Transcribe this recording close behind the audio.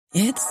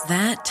It's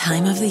that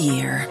time of the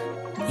year.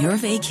 Your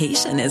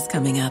vacation is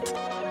coming up.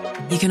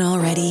 You can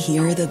already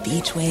hear the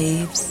beach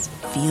waves,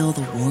 feel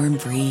the warm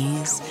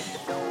breeze,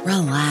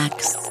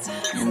 relax,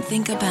 and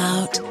think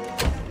about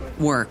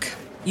work.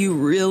 You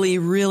really,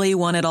 really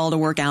want it all to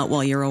work out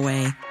while you're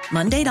away.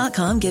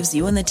 Monday.com gives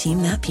you and the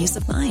team that peace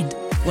of mind.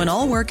 When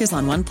all work is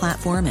on one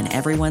platform and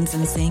everyone's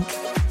in sync,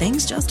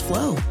 things just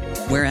flow.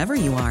 Wherever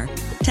you are,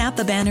 tap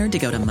the banner to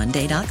go to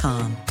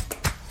Monday.com.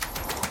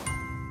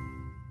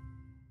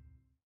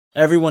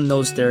 Everyone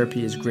knows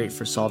therapy is great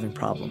for solving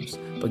problems,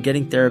 but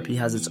getting therapy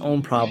has its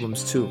own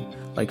problems too,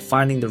 like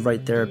finding the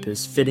right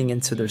therapist, fitting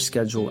into their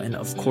schedule, and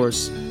of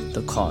course,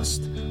 the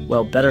cost.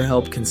 Well,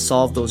 BetterHelp can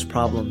solve those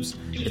problems.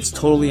 It's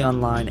totally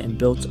online and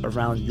built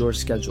around your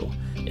schedule.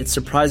 It's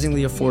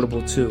surprisingly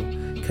affordable too.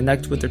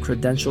 Connect with a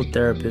credentialed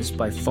therapist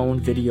by phone,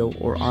 video,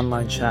 or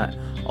online chat,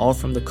 all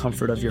from the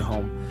comfort of your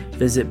home.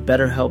 Visit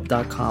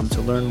BetterHelp.com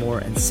to learn more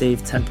and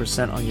save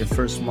 10% on your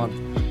first month.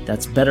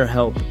 That's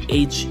BetterHelp,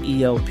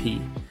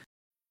 H-E-L-P.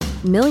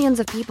 Millions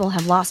of people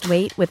have lost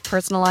weight with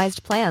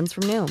personalized plans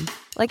from Noom.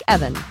 Like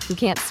Evan, who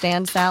can't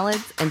stand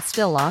salads and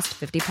still lost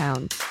 50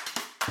 pounds.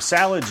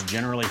 Salads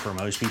generally for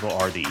most people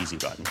are the easy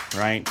button,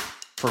 right?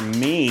 For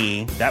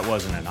me, that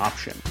wasn't an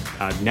option.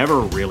 I never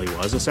really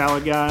was a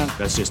salad guy.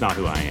 That's just not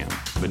who I am.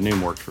 But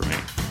Noom worked for me.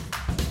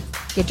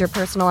 Get your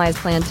personalized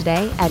plan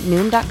today at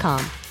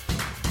Noom.com.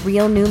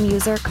 Real Noom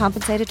user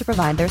compensated to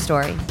provide their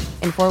story.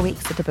 In 4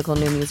 weeks, the typical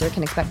Noom user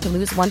can expect to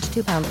lose 1 to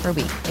 2 pounds per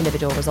week.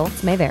 Individual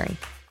results may vary.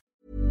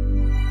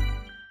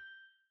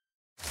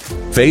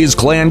 FaZe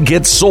Clan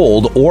gets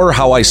sold, or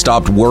how I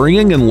stopped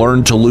worrying and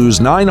learned to lose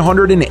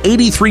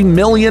 $983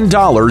 million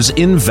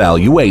in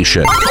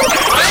valuation.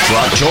 For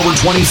October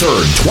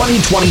 23rd,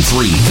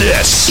 2023,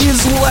 this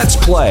is Let's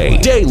Play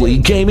Daily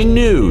Gaming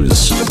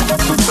News.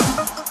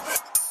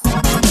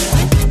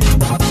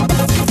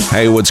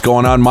 Hey, what's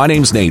going on? My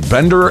name's Nate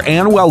Bender,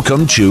 and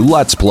welcome to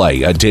Let's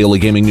Play, a daily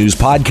gaming news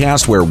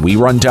podcast where we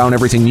run down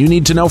everything you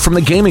need to know from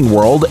the gaming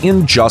world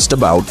in just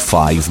about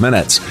 5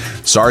 minutes.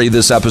 Sorry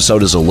this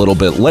episode is a little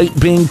bit late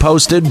being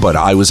posted, but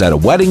I was at a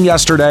wedding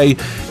yesterday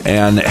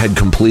and had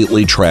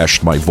completely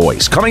trashed my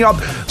voice. Coming up,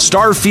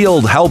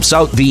 Starfield helps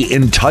out the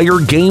entire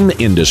game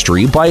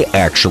industry by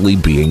actually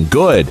being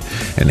good.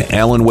 And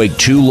Alan Wake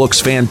 2 looks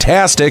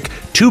fantastic.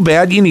 Too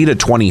bad you need a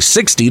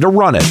 2060 to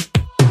run it.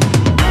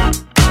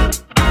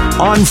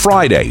 On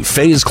Friday,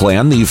 FaZe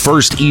Clan, the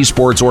first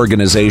esports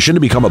organization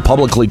to become a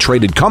publicly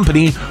traded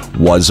company,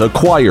 was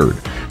acquired.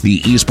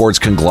 The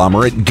esports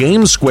conglomerate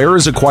GameSquare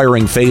is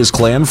acquiring FaZe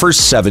Clan for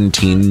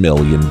 $17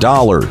 million.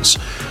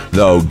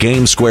 Though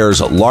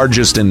GameSquare's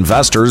largest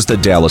investors, the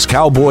Dallas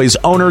Cowboys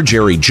owner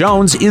Jerry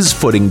Jones, is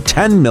footing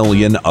 $10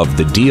 million of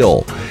the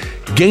deal.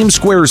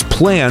 GameSquare's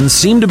plans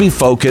seem to be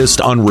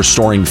focused on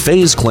restoring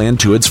FaZe Clan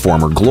to its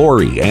former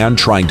glory and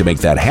trying to make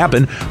that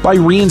happen by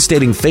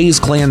reinstating FaZe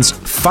Clan's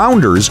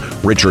founders,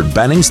 Richard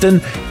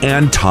Benningston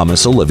and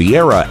Thomas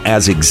Oliveira,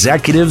 as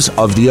executives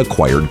of the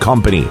acquired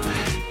company.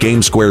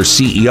 GameSquare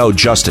CEO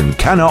Justin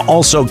Kenna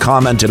also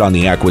commented on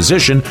the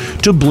acquisition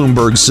to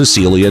Bloomberg's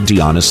Cecilia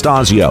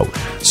D'Anastasio,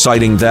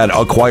 citing that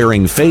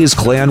acquiring FaZe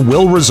Clan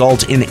will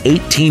result in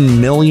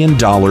 $18 million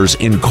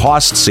in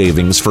cost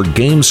savings for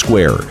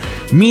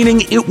GameSquare,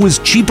 meaning it was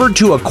cheaper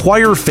to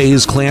acquire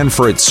FaZe Clan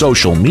for its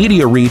social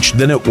media reach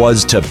than it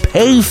was to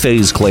pay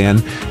FaZe Clan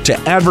to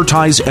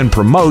advertise and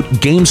promote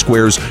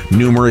GameSquare's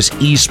numerous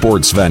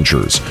esports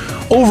ventures.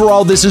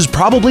 Overall, this is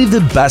probably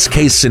the best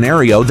case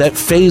scenario that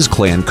FaZe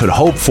Clan could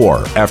hope for.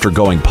 After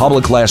going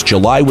public last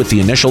July with the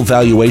initial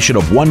valuation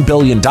of $1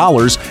 billion,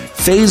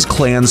 FaZe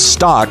Clan's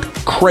stock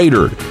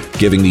cratered,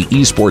 giving the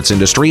esports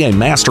industry a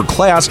master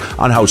class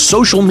on how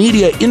social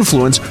media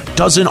influence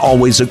doesn't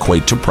always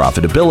equate to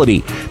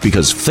profitability,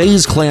 because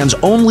FaZe Clan's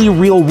only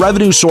real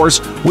revenue source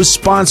was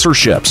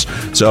sponsorships.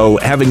 So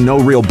having no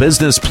real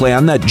business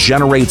plan that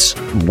generates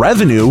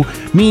revenue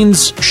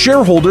means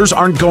shareholders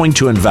aren't going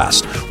to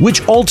invest,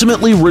 which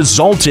ultimately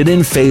resulted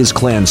in FaZe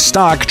Clan's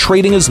stock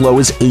trading as low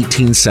as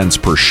 18 cents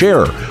per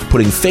share,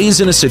 putting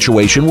FaZe in a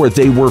situation where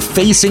they were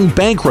facing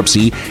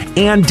bankruptcy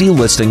and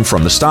delisting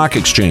from the stock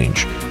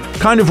exchange.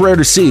 Kind of rare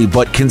to see,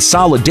 but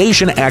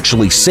consolidation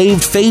actually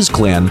saved FaZe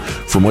Clan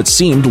from what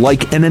seemed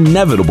like an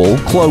inevitable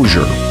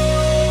closure.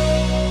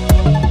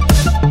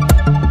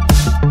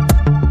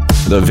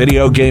 The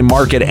video game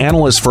market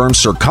analyst firm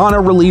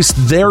Circana released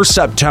their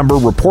September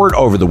report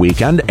over the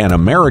weekend, and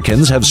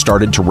Americans have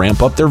started to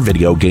ramp up their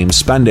video game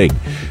spending.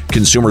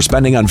 Consumer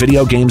spending on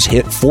video games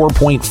hit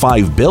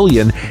 $4.5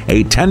 billion,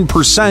 a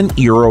 10%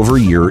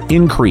 year-over-year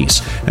increase,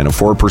 and a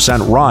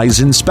 4% rise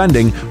in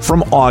spending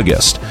from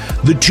August.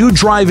 The two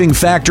driving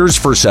factors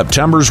for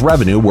September's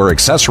revenue were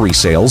accessory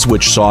sales,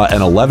 which saw an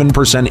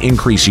 11%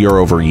 increase year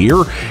over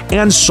year,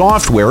 and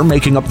software,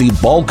 making up the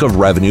bulk of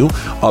revenue,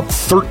 up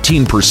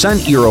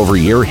 13% year over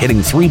year, hitting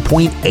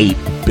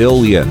 $3.8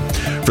 billion.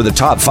 For the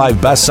top 5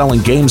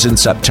 best-selling games in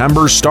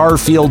September,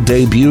 Starfield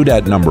debuted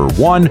at number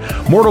 1,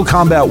 Mortal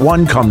Kombat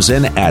 1 comes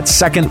in at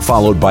 2nd,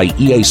 followed by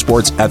EA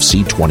Sports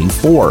FC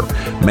 24,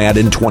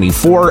 Madden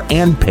 24,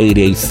 and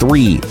Payday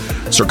 3.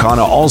 Circana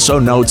also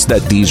notes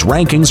that these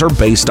rankings are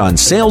based on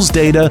sales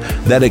data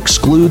that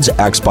excludes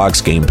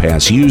Xbox Game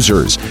Pass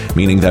users,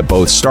 meaning that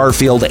both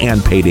Starfield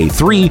and Payday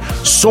 3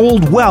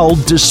 sold well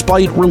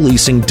despite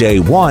releasing day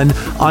 1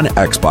 on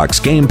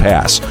Xbox Game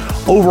Pass.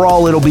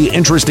 Overall, it'll be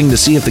interesting to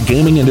see if the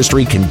gaming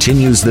industry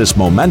continues this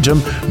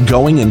momentum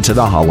going into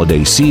the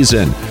holiday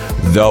season.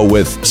 Though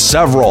with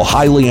several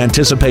highly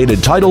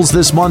anticipated titles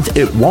this month,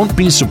 it won't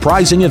be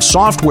surprising if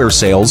software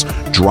sales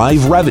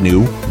drive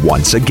revenue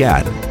once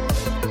again.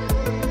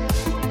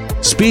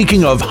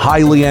 Speaking of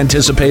highly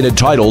anticipated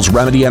titles,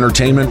 Remedy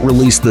Entertainment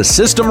released the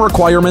system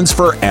requirements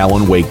for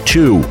Alan Wake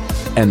 2,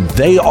 and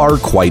they are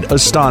quite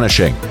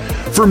astonishing.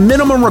 For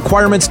minimum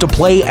requirements to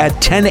play at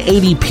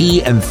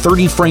 1080p and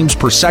 30 frames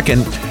per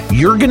second,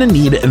 you're going to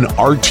need an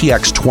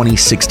RTX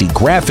 2060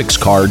 graphics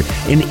card,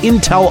 an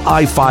Intel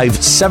i5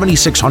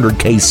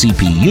 7600K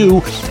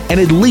CPU, and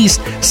at least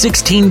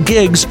 16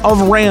 gigs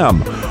of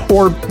RAM,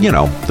 or,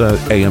 the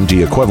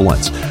AMD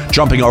equivalents.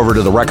 Jumping over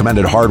to the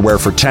recommended hardware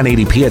for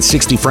 1080p at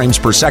 60 frames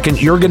per second,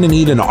 you're going to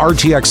need an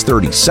RTX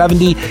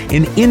 3070,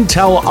 an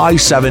Intel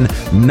i7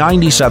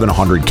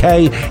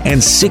 9700K,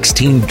 and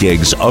 16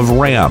 gigs of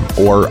RAM,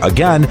 or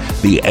again,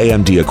 the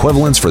AMD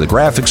equivalents for the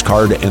graphics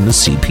card and the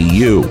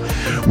CPU.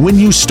 When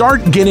you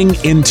start getting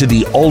into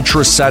the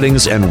ultra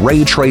settings and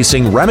ray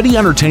tracing, Remedy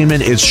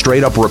Entertainment is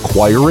straight up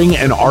requiring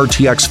an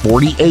RTX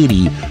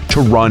 4080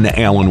 to run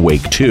Alan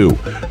Wake 2.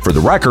 For the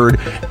record,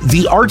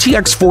 the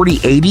RTX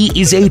 4080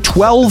 is a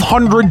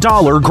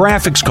 $1,200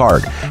 graphics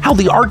card. How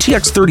the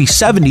RTX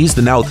 3070s,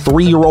 the now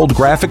 3-year-old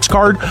graphics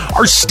card,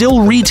 are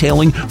still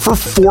retailing for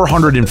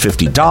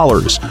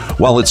 $450.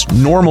 While it's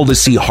normal to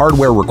see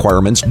hardware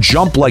requirements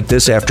jump like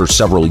this after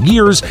several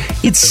years,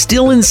 it's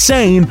still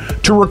insane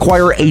to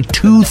require a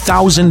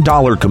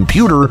 $2,000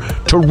 computer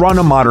to run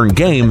a modern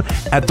game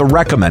at the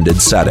recommended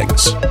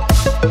settings.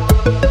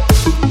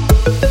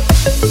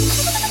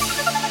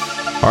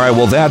 All right,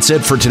 well, that's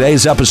it for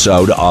today's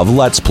episode of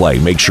Let's Play.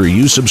 Make sure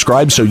you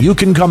subscribe so you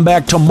can come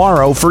back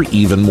tomorrow for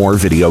even more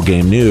video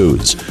game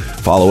news.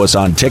 Follow us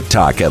on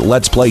TikTok at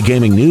Let's Play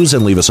Gaming News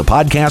and leave us a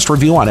podcast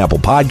review on Apple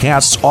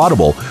Podcasts,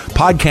 Audible,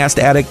 Podcast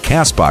Addict,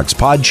 CastBox,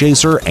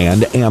 Podchaser,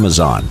 and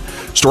Amazon.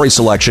 Story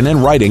selection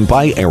and writing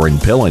by Aaron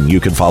Pillen. You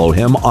can follow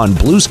him on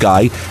Blue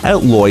Sky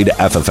at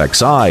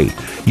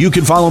LloydFFXI. You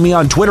can follow me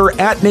on Twitter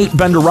at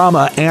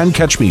NateBenderama and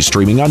catch me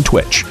streaming on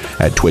Twitch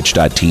at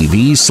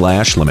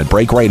twitch.tv/Limit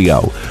Break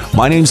Radio.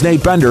 My name's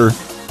Nate Bender.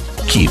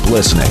 Keep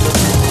listening.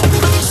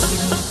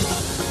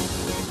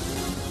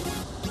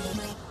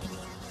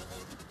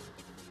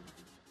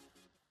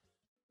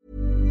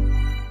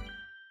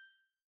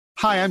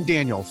 Hi, I'm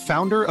Daniel,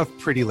 founder of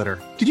Pretty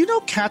Litter. Did you know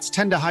cats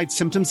tend to hide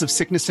symptoms of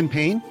sickness and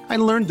pain? I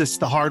learned this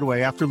the hard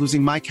way after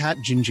losing my cat,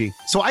 Gingy.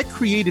 So I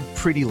created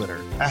Pretty Litter,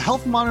 a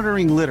health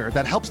monitoring litter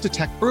that helps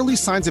detect early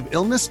signs of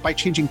illness by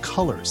changing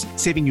colors,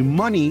 saving you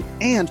money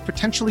and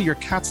potentially your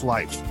cat's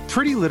life.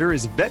 Pretty Litter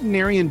is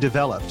veterinarian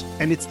developed,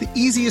 and it's the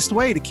easiest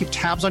way to keep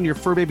tabs on your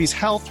fur baby's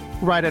health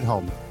right at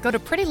home. Go to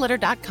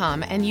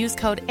prettylitter.com and use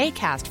code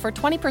ACAST for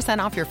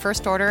 20% off your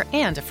first order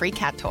and a free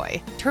cat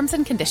toy. Terms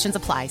and conditions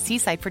apply. See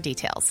site for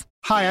details.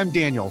 Hi, I'm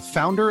Daniel,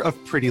 founder of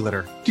Pretty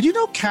Litter. Did you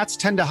know cats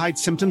tend to hide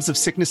symptoms of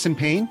sickness and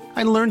pain?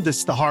 I learned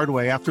this the hard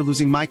way after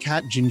losing my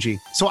cat,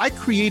 Gingy. So I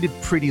created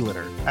Pretty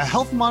Litter, a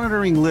health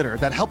monitoring litter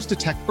that helps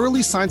detect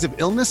early signs of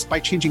illness by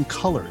changing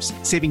colors,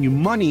 saving you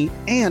money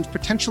and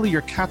potentially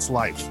your cat's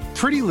life.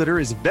 Pretty Litter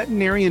is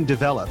veterinarian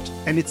developed,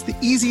 and it's the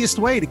easiest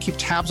way to keep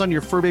tabs on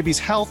your fur baby's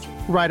health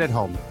right at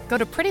home. Go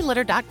to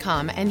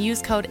prettylitter.com and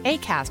use code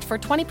ACAST for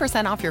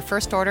 20% off your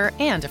first order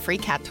and a free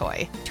cat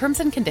toy. Terms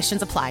and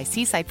conditions apply.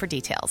 See site for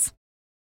details.